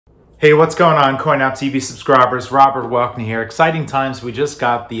Hey, what's going on, CoinOpTV subscribers? Robert Welkney here. Exciting times. We just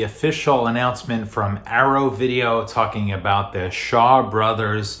got the official announcement from Arrow Video talking about the Shaw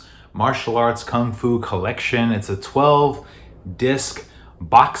Brothers Martial Arts Kung Fu Collection. It's a 12-disc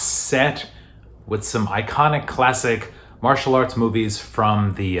box set with some iconic classic martial arts movies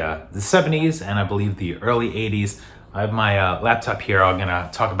from the 70s and I believe the early 80s. I have my laptop here. I'm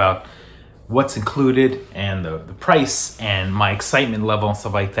gonna talk about what's included and the price and my excitement level and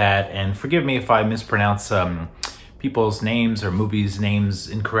stuff like that. And forgive me if I mispronounce people's names or movies names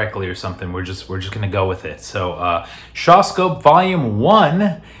incorrectly or something. We're just gonna go with it. So Shawscope Volume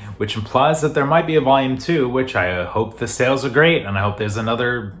One, which implies that there might be a Volume 2, which I hope the sales are great and I hope there's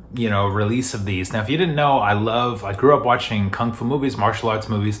another, release of these. Now, if you didn't know, I grew up watching Kung Fu movies, martial arts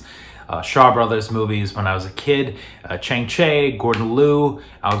movies, Shaw Brothers movies when I was a kid. Chang Cheh, Gordon Liu,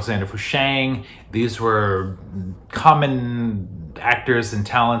 Alexander Fu Sheng. These were common actors and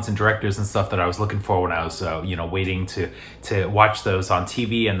talents and directors and stuff that I was looking for when I was, waiting to watch those on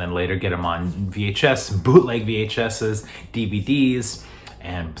TV and then later get them on VHS, bootleg VHSs, DVDs,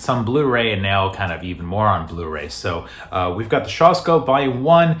 and some Blu-ray, and now kind of even more on Blu-ray. So we've got the Shawscope Volume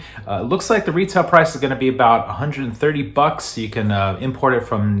 1. Looks like the retail price is going to be about 130 bucks. You can import it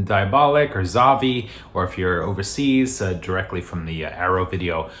from Diabolic or Zavi, or if you're overseas, directly from the Arrow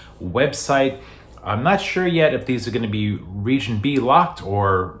Video website. I'm not sure yet if these are going to be Region B locked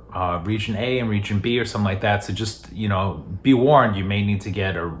or Region A and Region B or something like that. So just, be warned, you may need to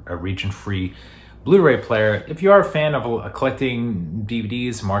get a region-free Blu-ray player. If you are a fan of collecting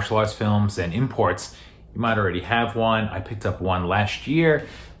DVDs, martial arts films, and imports, you might already have one. I picked up one last year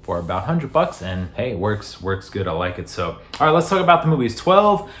for about 100 bucks, and hey, it works good. I like it. So, all right, let's talk about the movies.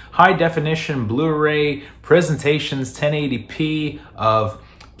 12 high-definition Blu-ray presentations, 1080p of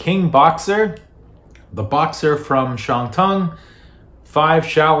King Boxer, the Boxer from Shantung, 5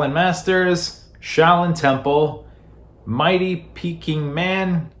 Shaolin Masters, Shaolin Temple, Mighty Peking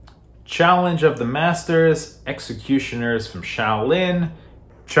Man, Challenge of the Masters, Executioners from Shaolin,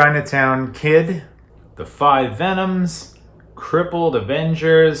 Chinatown Kid, The 5 Venoms, Crippled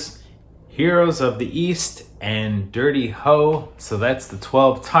Avengers, Heroes of the East, and Dirty Ho. So that's the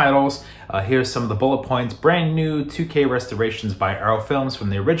 12 titles. Here's some of the bullet points. Brand new 2K restorations by Arrow Films from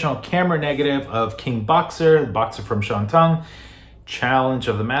the original camera negative of King Boxer, the Boxer from Shantung, Challenge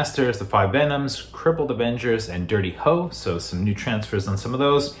of the Masters, The 5 Venoms, Crippled Avengers, and Dirty Ho. So some new transfers on some of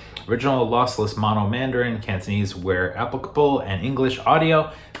those. Original lossless mono Mandarin, Cantonese where applicable, and English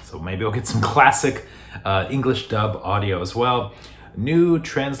audio. So maybe we'll get some classic English dub audio as well. New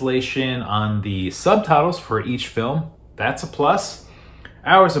translation on the subtitles for each film. That's a plus.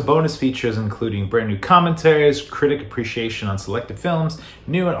 Hours of bonus features including brand new commentaries, critic appreciation on selected films,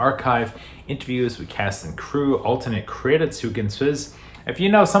 new and archive interviews with cast and crew, alternate credit sequences. If you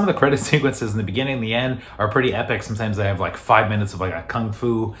know, some of the credit sequences in the beginning and the end are pretty epic. Sometimes they have like 5 minutes of like a kung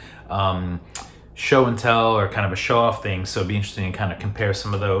fu show and tell or kind of a show off thing. So it'd be interesting to kind of compare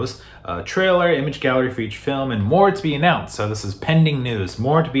some of those. Trailer, image gallery for each film, and more to be announced. So this is pending news,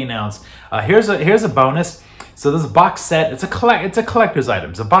 more to be announced. Here's a bonus. So this is a box set. It's a collector's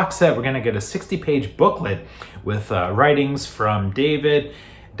item. It's a box set. We're gonna get a 60-page booklet with writings from David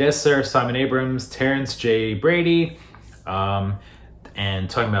Desser, Simon Abrams, Terrence J. Brady, and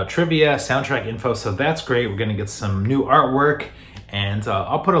talking about trivia, soundtrack info. So that's great. We're gonna get some new artwork, and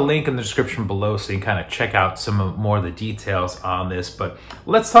I'll put a link in the description below so you can kind of check out some more of the details on this. But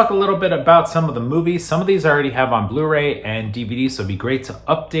let's talk a little bit about some of the movies. Some of these I already have on Blu-ray and DVD, so it'd be great to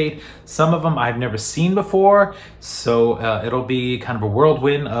update. Some of them I've never seen before, so it'll be kind of a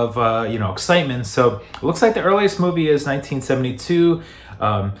whirlwind of excitement. So it looks like the earliest movie is 1972.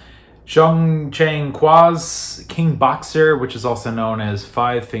 Jeong Chang-hwa's King Boxer, which is also known as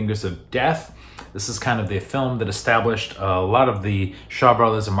 5 Fingers of Death. This is kind of the film that established a lot of the Shaw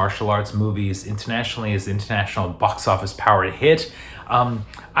Brothers and martial arts movies internationally as the international box office power to hit.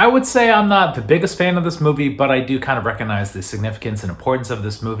 I would say I'm not the biggest fan of this movie, but I do kind of recognize the significance and importance of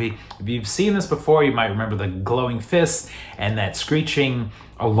this movie. If you've seen this before, you might remember the glowing fists and that screeching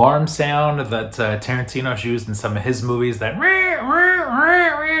alarm sound that Tarantino's used in some of his movies, that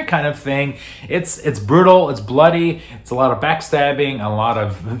kind of thing. It's brutal, it's bloody, it's a lot of backstabbing, a lot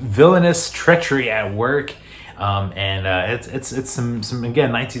of villainous treachery at work. It's some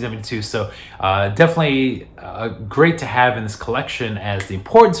again 1972, so definitely great to have in this collection as the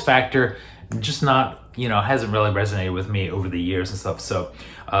importance factor, just not hasn't really resonated with me over the years and stuff. So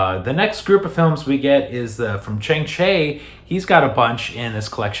the next group of films we get is from Chang Cheh. He's got a bunch in this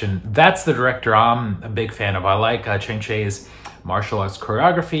collection. That's the director I'm a big fan of. I like Chang Cheh's martial arts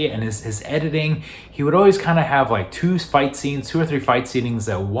choreography and his editing. He would always kind of have like two or three fight scenes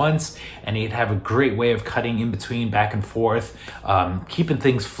at once, and he'd have a great way of cutting in between, back and forth, keeping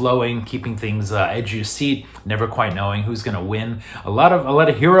things flowing, keeping things edge of your seat, never quite knowing who's gonna win. A lot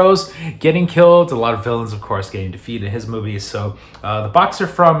of heroes getting killed, a lot of villains, of course, getting defeated in his movies. So the boxer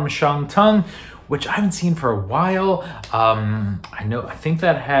from Shantung, which I haven't seen for a while. I think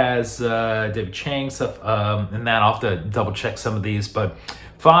that has David Chang stuff, and that I'll have to double check some of these, but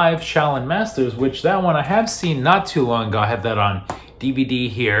 5 Shaolin Masters, which that one I have seen not too long ago. I have that on DVD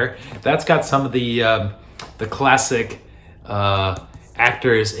here. That's got some of the classic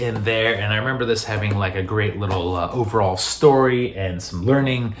actors in there, and I remember this having like a great little overall story and some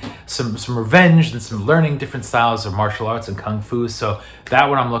learning, some revenge, and some learning different styles of martial arts and kung fu. So that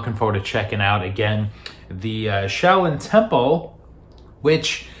one I'm looking forward to checking out. Again, the Shaolin Temple,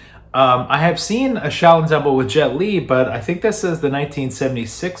 which I have seen a Shaolin Temple with Jet Li, but I think this is the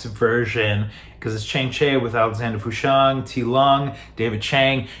 1976 version because it's Chang Cheh with Alexander Fu Sheng, T. Long, David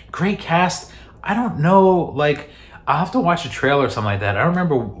Chang. Great cast. I don't know, like, I'll have to watch a trailer or something like that. I don't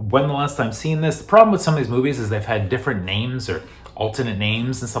remember when the last time seeing this. The problem with some of these movies is they've had different names or alternate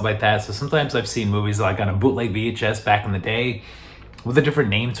names and stuff like that. So sometimes I've seen movies like on a bootleg VHS back in the day with a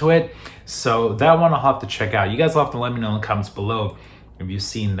different name to it. So that one I'll have to check out. You guys will have to let me know in the comments below if you've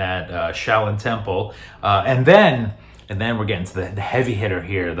seen that Shaolin Temple. And then we're getting to the heavy hitter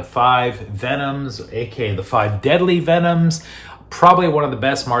here. The 5 Venoms, aka the 5 Deadly Venoms. Probably one of the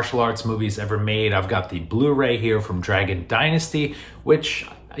best martial arts movies ever made. I've got the Blu-ray here from Dragon Dynasty, which,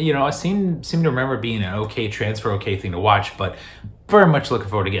 you know, I seem to remember being an okay transfer, okay thing to watch, but very much looking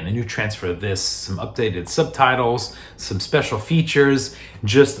forward to getting a new transfer of this, some updated subtitles, some special features,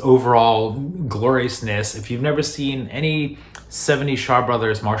 just overall gloriousness. If you've never seen any 70s Shaw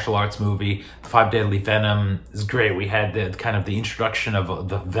Brothers martial arts movie, The 5 Deadly Venom is great. We had the kind of the introduction of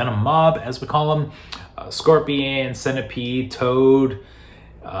the Venom Mob, as we call them, Scorpion, Centipede, Toad,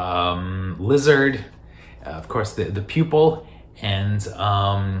 Lizard, of course the Pupil, and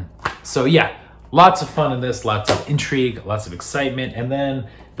so yeah, lots of fun in this, lots of intrigue, lots of excitement. And then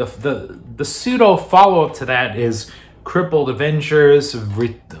the pseudo follow-up to that is Crippled Avengers,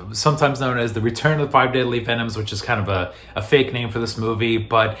 sometimes known as the Return of the 5 Deadly Venoms, which is kind of a fake name for this movie.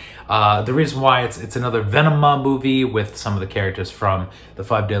 But the reason why it's another Venom Mob movie with some of the characters from the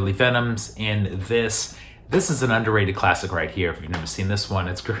 5 Deadly Venoms in this. This is an underrated classic right here. If you've never seen this one,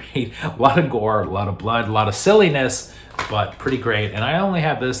 it's great. A lot of gore, a lot of blood, a lot of silliness, but pretty great. And I only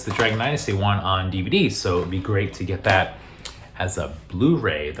have the Dragon Dynasty one on DVD, so it'd be great to get that as a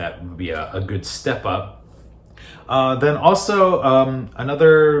Blu-ray. That would be a good step up. Then also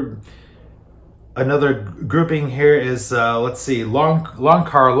another grouping here is, let's see, Lau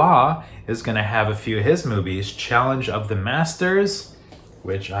Kar-leung is going to have a few of his movies. Challenge of the Masters,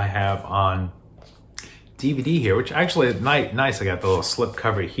 which I have on DVD here, which actually is nice. I got the little slip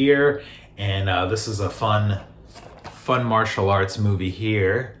cover here, and this is a fun martial arts movie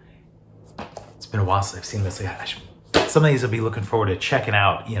here. It's been a while since I've seen this. Some of these I'll be looking forward to checking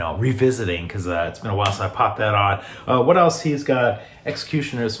out, you know, revisiting, because it's been a while since I popped that on. What else? He's got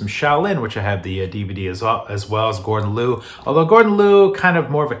Executioners from Shaolin, which I have the DVD as well as Gordon Liu. Although Gordon Liu kind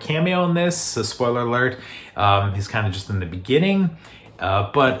of more of a cameo in this, so spoiler alert. He's kind of just in the beginning,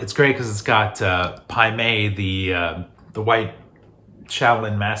 but it's great because it's got Pai Mei, the white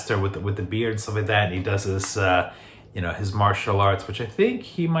Shaolin master with the beard and stuff like that, and he does this. You know, his martial arts, which I think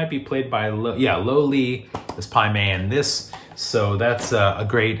he might be played by Lo Li as Pai Mei in this. So that's a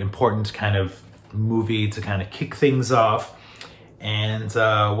great, important kind of movie to kind of kick things off. And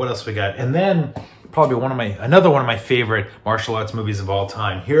what else we got? And then probably another one of my favorite martial arts movies of all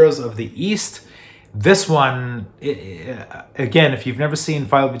time, Heroes of the East. This one, again, if you've never seen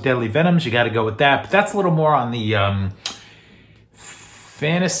 5 Deadly Venoms, you got to go with that. But that's a little more on the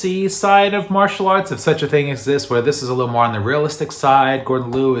fantasy side of martial arts, if such a thing exists, where this is a little more on the realistic side.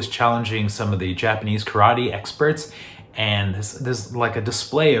 Gordon Liu is challenging some of the Japanese karate experts, and there's like a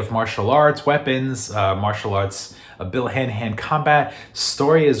display of martial arts, weapons, martial arts, hand-to-hand combat.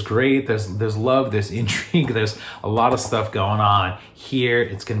 Story is great. There's love, there's intrigue, there's a lot of stuff going on here.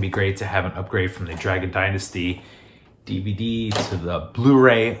 It's going to be great to have an upgrade from the Dragon Dynasty DVD to the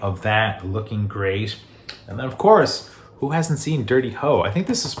Blu-ray of that, looking great. And then of course, who hasn't seen Dirty Ho? I think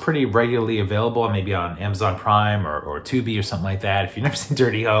this is pretty regularly available, maybe on Amazon Prime or Tubi or something like that. If you've never seen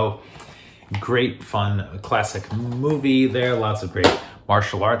Dirty Ho, great, fun, classic movie there. Lots of great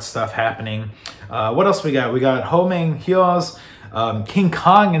martial arts stuff happening. What else we got? We got Ho Meng Hyo's King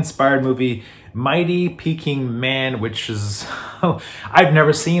Kong-inspired movie, Mighty Peking Man, which is... I've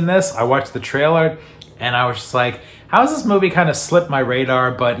never seen this. I watched the trailer, and I was just like, how has this movie kind of slipped my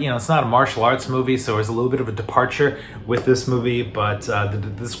radar? But, you know, it's not a martial arts movie, so there's a little bit of a departure with this movie. But the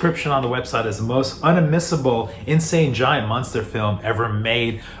description on the website is the most unmissable, insane giant monster film ever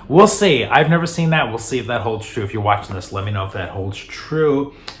made. We'll see. I've never seen that. We'll see if that holds true. If you're watching this, let me know if that holds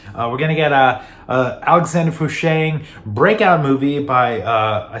true. We're going to get Alexander Fu Sheng breakout movie by,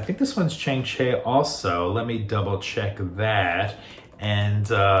 I think this one's Chang Cheh also. Let me double check that. And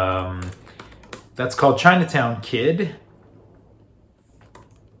that's called Chinatown Kid.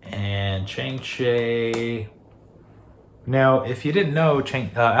 And Chang Cheh. Now, if you didn't know,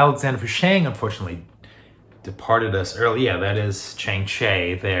 Alexander Fu Sheng unfortunately departed us early. Yeah, that is Chang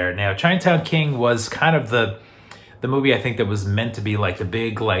Cheh there. Now, Chinatown King was kind of the movie, I think, that was meant to be like the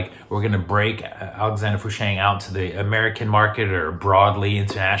big, like, we're going to break Alexander Fu Sheng out to the American market or broadly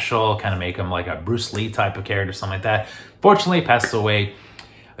international, kind of make him like a Bruce Lee type of character, something like that. Fortunately, passed away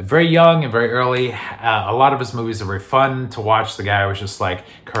very young and very early. A lot of his movies are very fun to watch. The guy was just like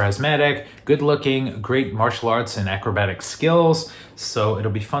charismatic, good looking, great martial arts and acrobatic skills. So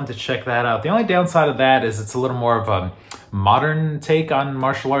it'll be fun to check that out. The only downside of that is it's a little more of a modern take on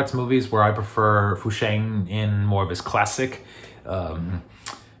martial arts movies, where I prefer Fu Sheng in more of his classic, you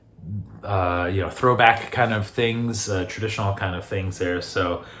know, throwback kind of things, traditional kind of things there.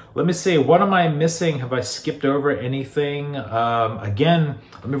 So let me see, what am I missing? Have I skipped over anything? Again,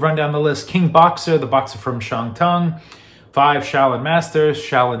 let me run down the list. King Boxer, the boxer from Shantung. 5 Shaolin Masters,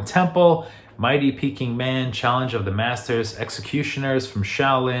 Shaolin Temple, Mighty Peking Man, Challenge of the Masters, Executioners from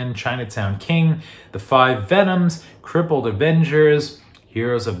Shaolin, Chinatown King, the 5 Venoms, Crippled Avengers,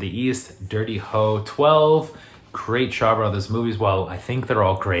 Heroes of the East, Dirty Ho 12. Great Shaw Brothers movies. Well, I think they're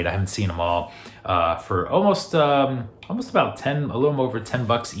all great. I haven't seen them all. For almost about 10, a little over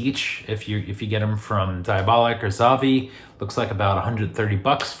 $10 each if you get them from Diabolic or Zavi. Looks like about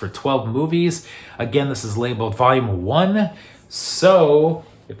 $130 for 12 movies. Again, this is labeled Volume 1. So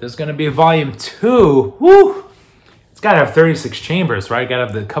if there's going to be a Volume 2, whoo, it's got to have 36 chambers, right? Got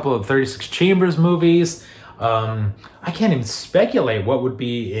to have a couple of 36 chambers movies. I can't even speculate what would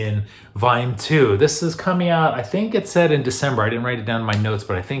be in Volume 2. This is coming out, I think it said in December. I didn't write it down in my notes,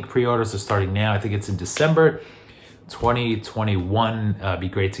 but I think pre-orders are starting now. I think it's in December 2021. Be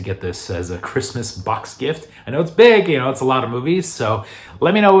great to get this as a Christmas box gift. I know it's big, you know, it's a lot of movies. So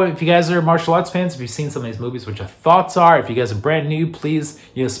let me know if you guys are martial arts fans, if you've seen some of these movies, what your thoughts are. If you guys are brand new, please,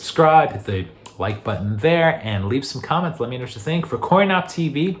 you know, subscribe, hit the like button there, and leave some comments. Let me know what you think. For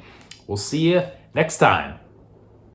CoinOpTV, we'll see you next time.